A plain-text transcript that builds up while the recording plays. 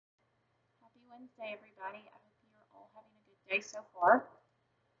Wednesday, everybody. I hope you're all having a good day so far.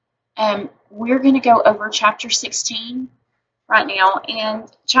 We're going to go over Chapter 16 right now,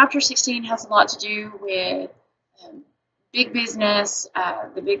 and Chapter 16 has a lot to do with um, big business,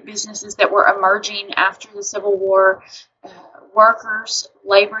 the big businesses that were emerging after the Civil War, workers,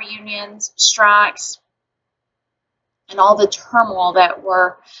 labor unions, strikes, and all the turmoil that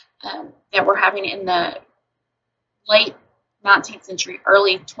were having in the late 19th century,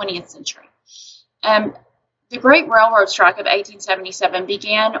 early 20th century. The Great Railroad Strike of 1877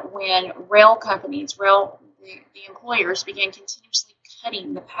 began when rail companies, the employers, began continuously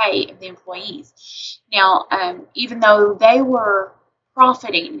cutting the pay of the employees. Now, even though they were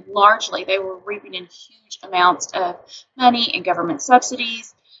profiting largely, they were reaping in huge amounts of money and government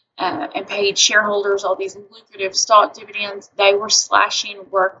subsidies and paid shareholders all these lucrative stock dividends, they were slashing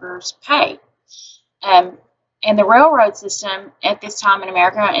workers' pay. And the railroad system at this time in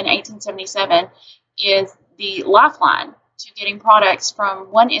America in 1877 is the lifeline to getting products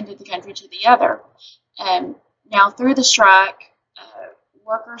from one end of the country to the other. Now, through the strike,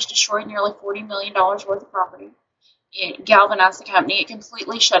 workers destroyed nearly $40 million worth of property. It galvanized the company. It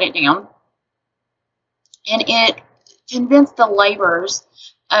completely shut it down. And it convinced the laborers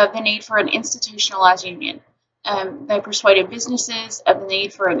of the need for an institutionalized union. They persuaded businesses of the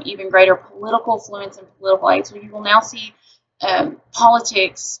need for an even greater political influence and political aid. So you will now see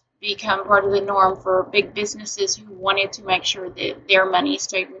politics become part of the norm for big businesses who wanted to make sure that their money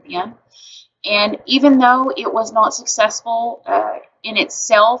stayed with them. And even though it was not successful in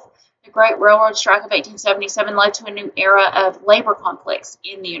itself, the Great Railroad Strike of 1877 led to a new era of labor conflicts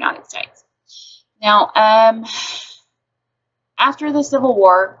in the United States. Now, after the Civil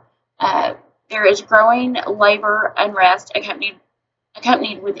War, there is growing labor unrest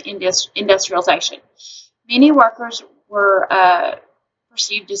accompanied with industrialization. Many workers were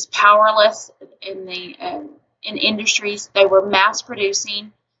perceived as powerless in industries. They were mass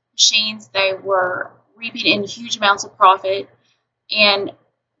producing machines. They were reaping in huge amounts of profit, and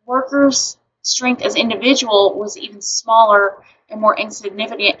workers' strength as individual was even smaller and more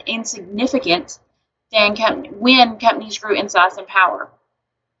insignificant than when companies grew in size and power.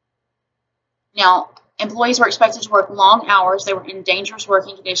 Now, employees were expected to work long hours. They were in dangerous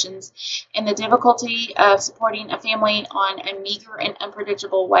working conditions, and the difficulty of supporting a family on a meager and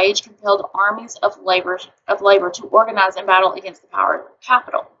unpredictable wage compelled armies of labor to organize and battle against the power of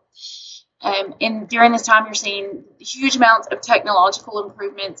capital. And during this time, you're seeing huge amounts of technological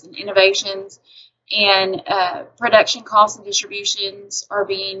improvements and innovations, and production costs and distributions are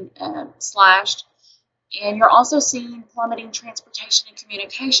being slashed. And you're also seeing plummeting transportation and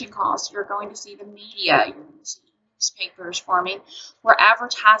communication costs. You're going to see the media, you're going to see newspapers forming, where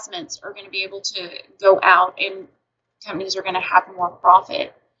advertisements are going to be able to go out and companies are going to have more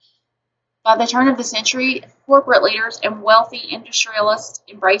profit. By the turn of the century, corporate leaders and wealthy industrialists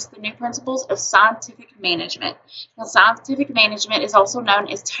embraced the new principles of scientific management. Now, scientific management is also known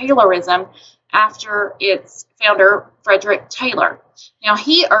as Taylorism, after its founder, Frederick Taylor. Now,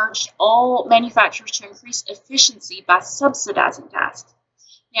 he urged all manufacturers to increase efficiency by subsidizing tasks.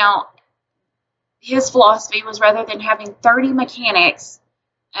 Now, his philosophy was, rather than having 30 mechanics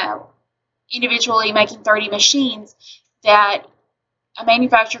individually making 30 machines, that a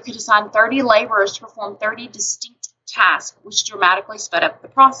manufacturer could assign 30 laborers to perform 30 distinct tasks, which dramatically sped up the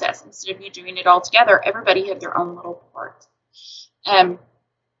process. Instead of you doing it all together, everybody had their own little part.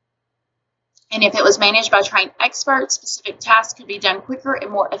 And if it was managed by trained experts, specific tasks could be done quicker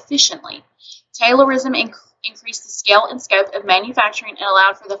and more efficiently. Taylorism increased the scale and scope of manufacturing and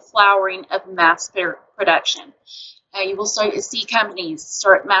allowed for the flowering of mass production. You will start to see companies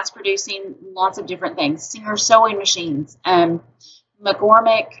start mass producing lots of different things. Singer sewing machines,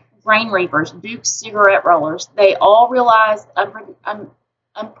 McCormick grain reapers, Duke cigarette rollers. They all realized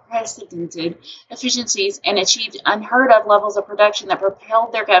unprecedented efficiencies and achieved unheard of levels of production that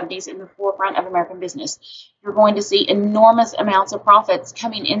propelled their companies in the forefront of American business. You're going to see enormous amounts of profits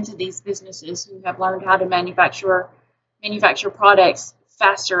coming into these businesses who have learned how to manufacture products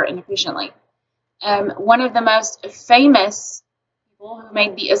faster and efficiently. One of the most famous people who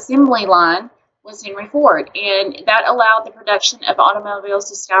made the assembly line was Henry Ford, and that allowed the production of automobiles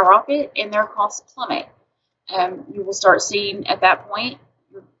to skyrocket and their costs plummet. You will start seeing at that point,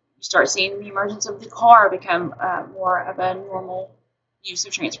 you start seeing the emergence of the car become more of a normal use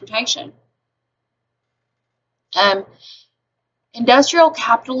of transportation. Industrial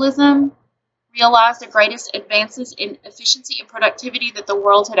capitalism realized the greatest advances in efficiency and productivity that the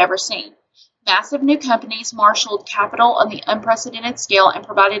world had ever seen. Massive new companies marshaled capital on the unprecedented scale and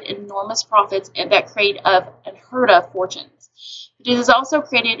provided enormous profits that created unheard of fortunes. It also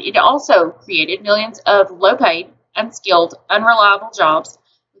created millions of low-paid, unskilled, unreliable jobs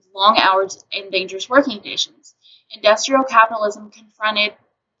with long hours and dangerous working conditions. Industrial capitalism confronted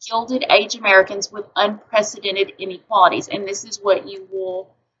Gilded Age Americans with unprecedented inequalities, and this is what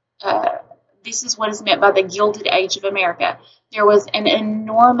this is what is meant by the Gilded Age of America. There was an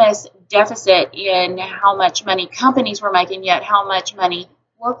enormous deficit in how much money companies were making, yet how much money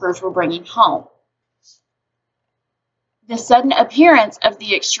workers were bringing home. The sudden appearance of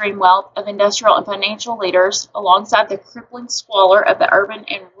the extreme wealth of industrial and financial leaders, alongside the crippling squalor of the urban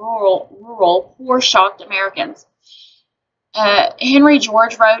and rural poor, shocked Americans. Henry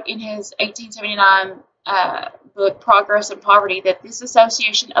George wrote in his 1879 book, Progress and Poverty, that this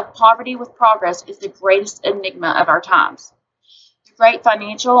association of poverty with progress is the greatest enigma of our times. The great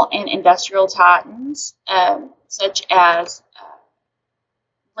financial and industrial titans, such as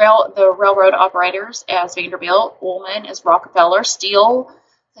the railroad operators as Vanderbilt, Ullman as Rockefeller, Steele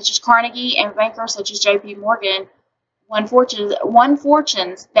such as Carnegie, and bankers such as J.P. Morgan, won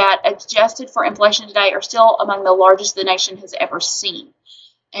fortunes that, adjusted for inflation today, are still among the largest the nation has ever seen.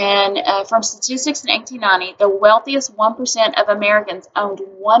 And from statistics in 1890, the wealthiest 1% of Americans owned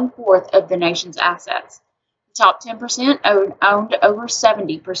 1/4 of the nation's assets. The top 10% owned over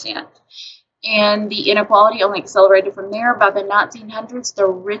 70%. And the inequality only accelerated from there. By the 1900s, the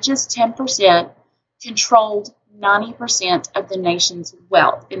richest 10% controlled 90% of the nation's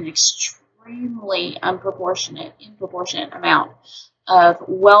wealth, an extremely disproportionate amount of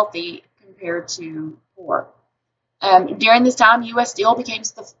wealthy compared to poor. During this time, U.S. Steel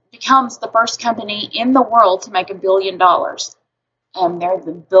becomes the first company in the world to make $1 billion. They're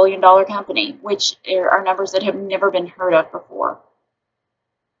the billion-dollar company, which are numbers that have never been heard of before.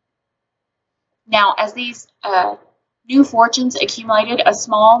 Now, as these new fortunes accumulated, a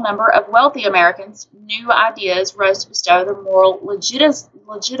small number of wealthy Americans' new ideas rose to bestow the moral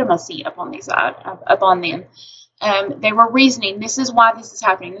legitimacy upon them. They were reasoning, this is why this is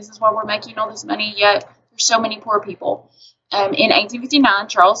happening. This is why we're making all this money, yet there's so many poor people. In 1859,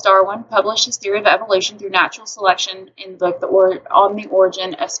 Charles Darwin published his theory of evolution through natural selection in the book On the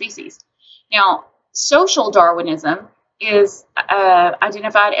Origin of Species. Now, social Darwinism is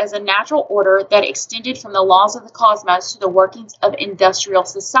identified as a natural order that extended from the laws of the cosmos to the workings of industrial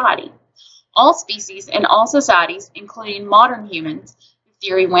society. All species and all societies, including modern humans, the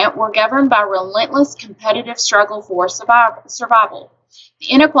theory went, were governed by relentless competitive struggle for survival. The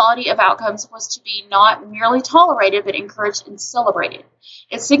inequality of outcomes was to be not merely tolerated, but encouraged and celebrated.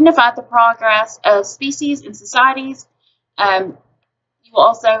 It signified the progress of species and societies. You will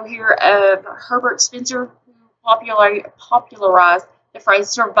also hear of Herbert Spencer, who popularized the phrase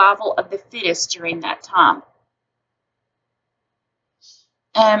survival of the fittest during that time.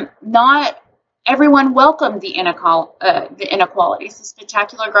 Not everyone welcomed the inequalities. The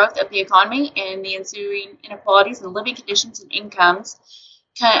spectacular growth of the economy and the ensuing inequalities in living conditions and incomes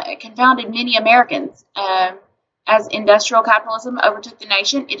confounded many Americans. As industrial capitalism overtook the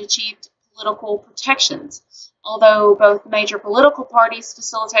nation, it achieved political protections. Although both major political parties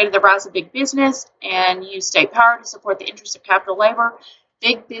facilitated the rise of big business and used state power to support the interests of capital labor,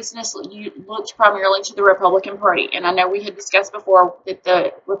 big business looked primarily to the Republican Party. And I know we had discussed before that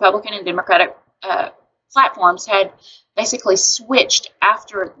the Republican and Democratic platforms had basically switched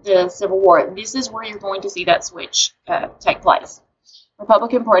after the Civil War. This is where you're going to see that switch take place.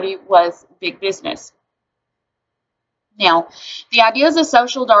 Republican Party was big business. Now, the ideas of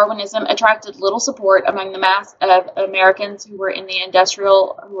social Darwinism attracted little support among the mass of Americans who were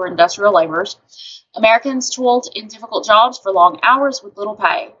industrial laborers. Americans toiled in difficult jobs for long hours with little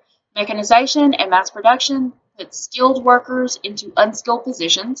pay. Mechanization and mass production put skilled workers into unskilled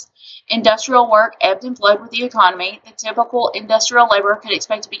positions. Industrial work ebbed and flowed with the economy. The typical industrial laborer could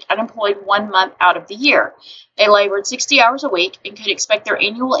expect to be unemployed 1 month out of the year. They labored 60 hours a week and could expect their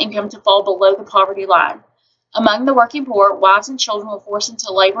annual income to fall below the poverty line. Among the working poor, wives and children were forced into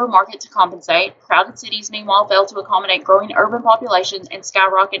the labor market to compensate. Crowded cities, meanwhile, failed to accommodate growing urban populations and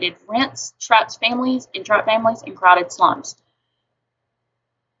skyrocketed rents, trapped families, and crowded slums.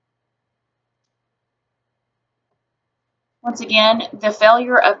 Once again, the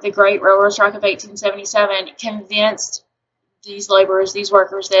failure of the Great Railroad Strike of 1877 convinced these laborers, these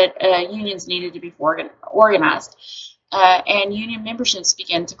workers, that unions needed to be organized, and union memberships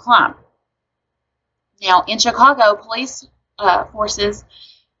began to climb. Now, in Chicago, police forces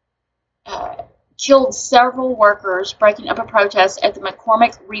killed several workers breaking up a protest at the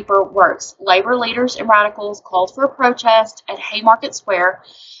McCormick Reaper Works. Labor leaders and radicals called for a protest at Haymarket Square,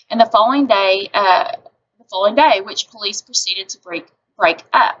 and the following day, which police proceeded to break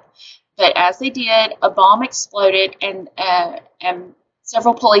up. But as they did, a bomb exploded, and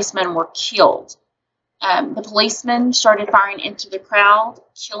several policemen were killed. The policemen started firing into the crowd,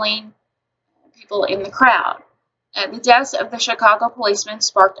 killing people in the crowd. The deaths of the Chicago policemen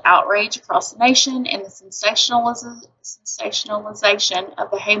sparked outrage across the nation, and the sensationalization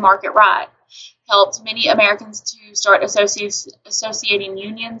of the Haymarket riot helped many Americans to start associating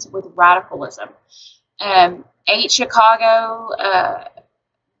unions with radicalism. 8 Chicago,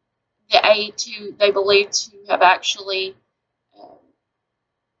 the 8 who they believed to have actually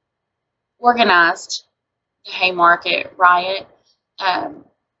organized the Haymarket riot,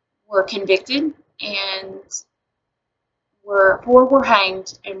 were convicted, and 4 were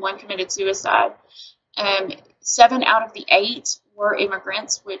hanged, and 1 committed suicide. 7 out of the 8 were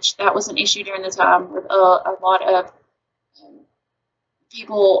immigrants, which that was an issue during the time, with a lot of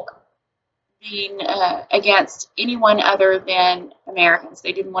people being against anyone other than Americans.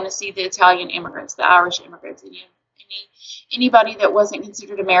 They didn't want to see the Italian immigrants, the Irish immigrants, anybody that wasn't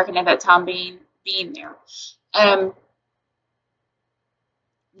considered American at that time being there.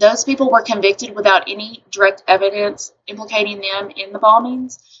 Those people were convicted without any direct evidence implicating them in the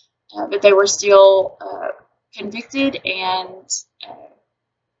bombings, but they were still convicted and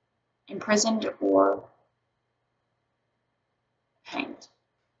imprisoned or hanged.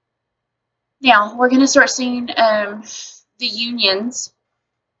 Now, we're going to start seeing the unions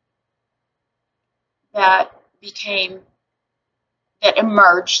that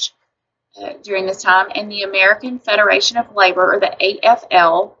emerged during this time, and the American Federation of Labor, or the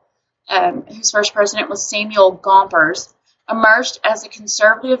AFL, whose first president was Samuel Gompers, emerged as a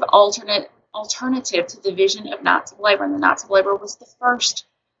conservative alternative to the vision of Knights of Labor, and the Knights of Labor was the first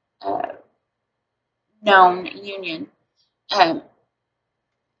known union.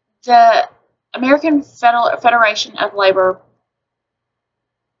 The American Federation of Labor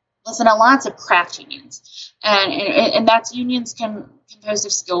was an alliance of craft unions, and that's unions composed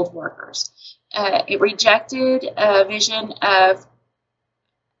of skilled workers. It rejected a vision of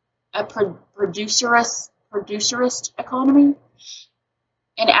a producerist economy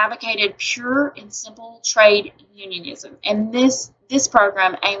and advocated pure and simple trade unionism. And this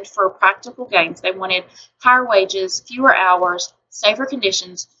program aimed for practical gains. They wanted higher wages, fewer hours, safer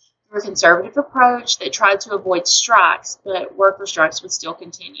conditions, through a conservative approach that tried to avoid strikes, but worker strikes would still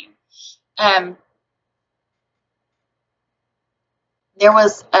continue. There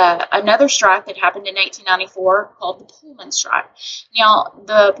was another strike that happened in 1894 called the Pullman Strike. Now,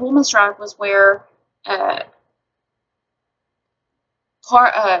 the Pullman Strike was where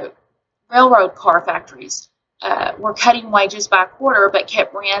railroad car factories were cutting wages by a quarter, but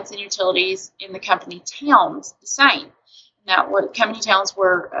kept rents and utilities in the company towns the same. Now, what company towns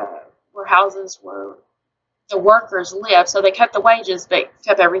were houses where the workers lived, so they cut the wages, but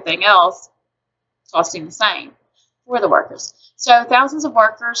kept everything else costing the same for the workers. So thousands of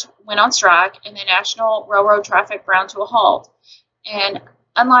workers went on strike, and the national railroad traffic ground to a halt. And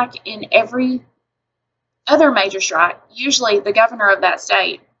unlike in every other major strike, usually the governor of that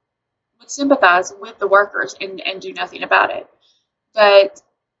state would sympathize with the workers and do nothing about it. But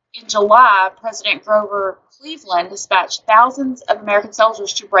in July, President Grover Cleveland dispatched thousands of American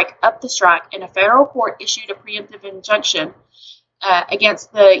soldiers to break up the strike, and a federal court issued a preemptive injunction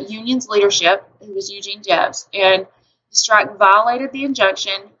against the union's leadership, who was Eugene Debs, and the strike violated the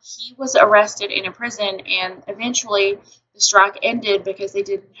injunction. He was arrested and imprisoned, and eventually the strike ended because they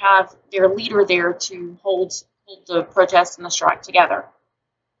didn't have their leader there to hold the protest and the strike together.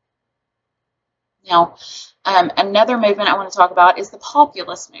 Now, another movement I want to talk about is the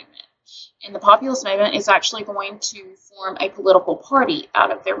populist movement. And the populist movement is actually going to form a political party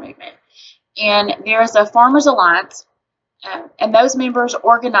out of their movement. And there's a Farmers Alliance, and those members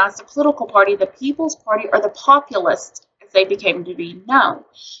organized a political party, the People's Party, or the Populists, as they became to be known.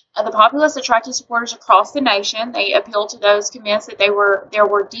 The Populists attracted supporters across the nation. They appealed to those convinced that there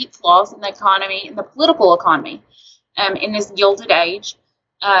were deep flaws in the economy, in the political economy, in this Gilded Age.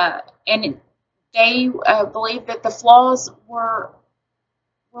 And they believed that the flaws were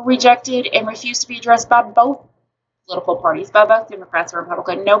rejected and refused to be addressed by both political parties, by both Democrats and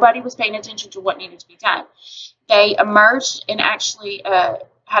Republicans. Nobody was paying attention to what needed to be done. They emerged and actually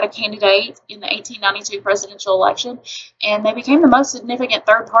had a candidate in the 1892 presidential election, and they became the most significant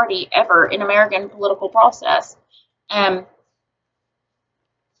third party ever in American political process.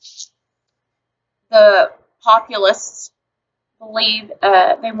 The populists believed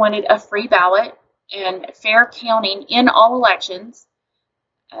they wanted a free ballot, and fair counting in all elections,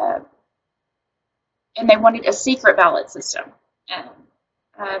 and they wanted a secret ballot system.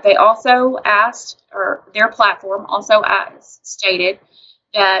 They also asked, or their platform also stated,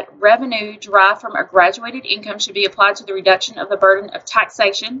 that revenue derived from a graduated income should be applied to the reduction of the burden of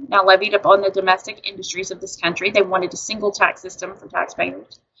taxation now levied upon the domestic industries of this country. They wanted a single tax system for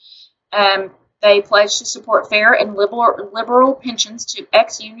taxpayers. They pledged to support fair and liberal pensions to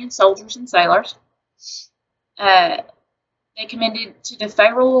ex-Union soldiers and sailors. They commended to the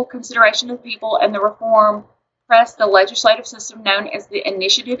favorable consideration of the people, and the reform pressed the legislative system known as the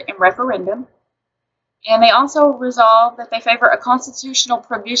initiative and referendum. And they also resolved that they favor a constitutional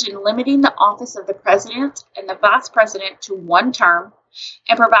provision limiting the office of the president and the vice president to one term,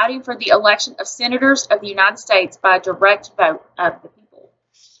 and providing for the election of senators of the United States by direct vote of the people.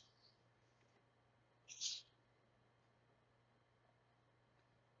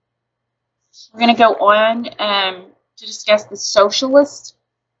 We're going to go on to discuss the Socialist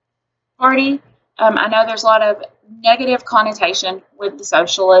Party. I know there's a lot of negative connotation with the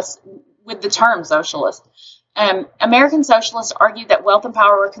socialists, with the term socialist. American socialists argued that wealth and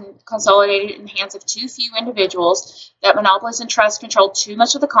power were consolidated in the hands of too few individuals, that monopolies and trusts controlled too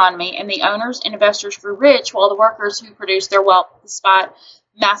much of the economy, and the owners and investors grew rich while the workers who produced their wealth, despite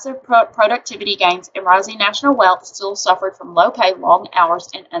massive productivity gains and rising national wealth, still suffered from low pay, long hours,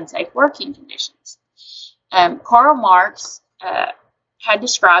 and unsafe working conditions. Karl Marx had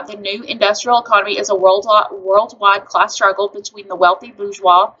described the new industrial economy as a worldwide class struggle between the wealthy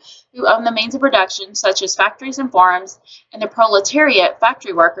bourgeois who own the means of production, such as factories and farms, and the proletariat,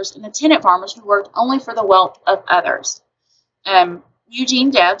 factory workers, and the tenant farmers who worked only for the wealth of others. Eugene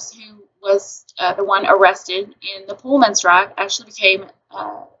Debs, who was the one arrested in the Pullman strike, actually became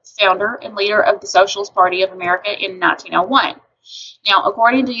founder and leader of the Socialist Party of America in 1901. Now,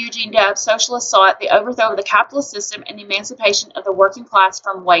 according to Eugene Debs, socialists sought the overthrow of the capitalist system and the emancipation of the working class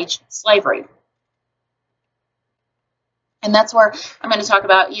from wage slavery. And that's where I'm going to talk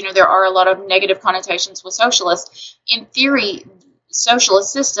about, there are a lot of negative connotations with socialists. In theory,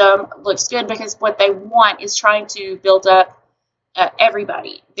 socialist system looks good because what they want is trying to build up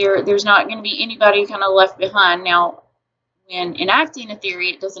everybody. There's not going to be anybody kind of left behind. Now, when enacting a theory,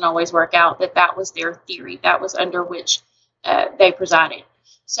 it doesn't always work out, but that was their theory. That was under which they presided.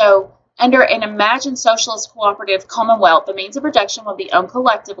 So, under an imagined socialist cooperative commonwealth, the means of production will be owned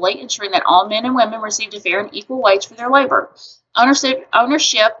collectively, ensuring that all men and women received a fair and equal wage for their labor. Ownership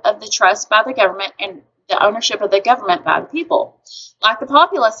of the trust by the government, and the ownership of the government by the people. Like the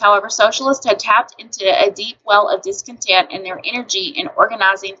populists, however, socialists had tapped into a deep well of discontent, and their energy in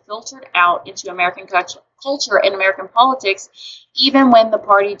organizing filtered out into American culture and American politics, even when the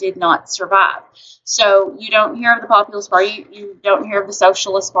party did not survive. So you don't hear of the Populist Party, you don't hear of the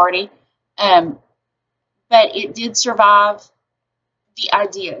Socialist Party, but it did survive the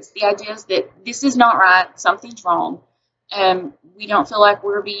ideas that this is not right, something's wrong, we don't feel like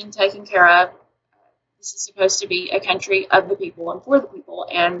we're being taken care of. This is supposed to be a country of the people and for the people,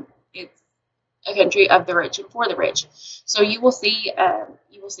 and it's a country of the rich and for the rich. So you will see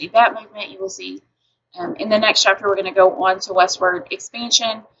that movement. You will see in the next chapter we're going to go on to westward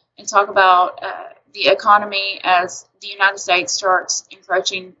expansion and talk about the economy as the United States starts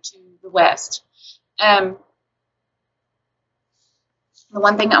encroaching to the west. The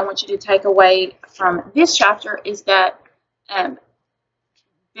one thing I want you to take away from this chapter is that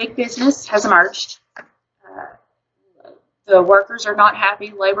big business has emerged. The workers are not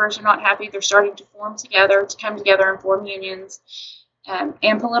happy, laborers are not happy. They're starting to come together and form unions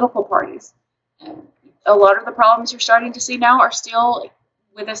and political parties. A lot of the problems you're starting to see now are still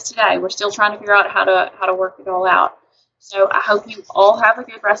with us today. We're still trying to figure out how to work it all out. So I hope you all have a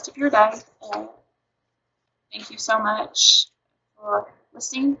good rest of your day. Thank you so much for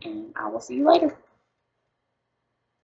listening, and I will see you later.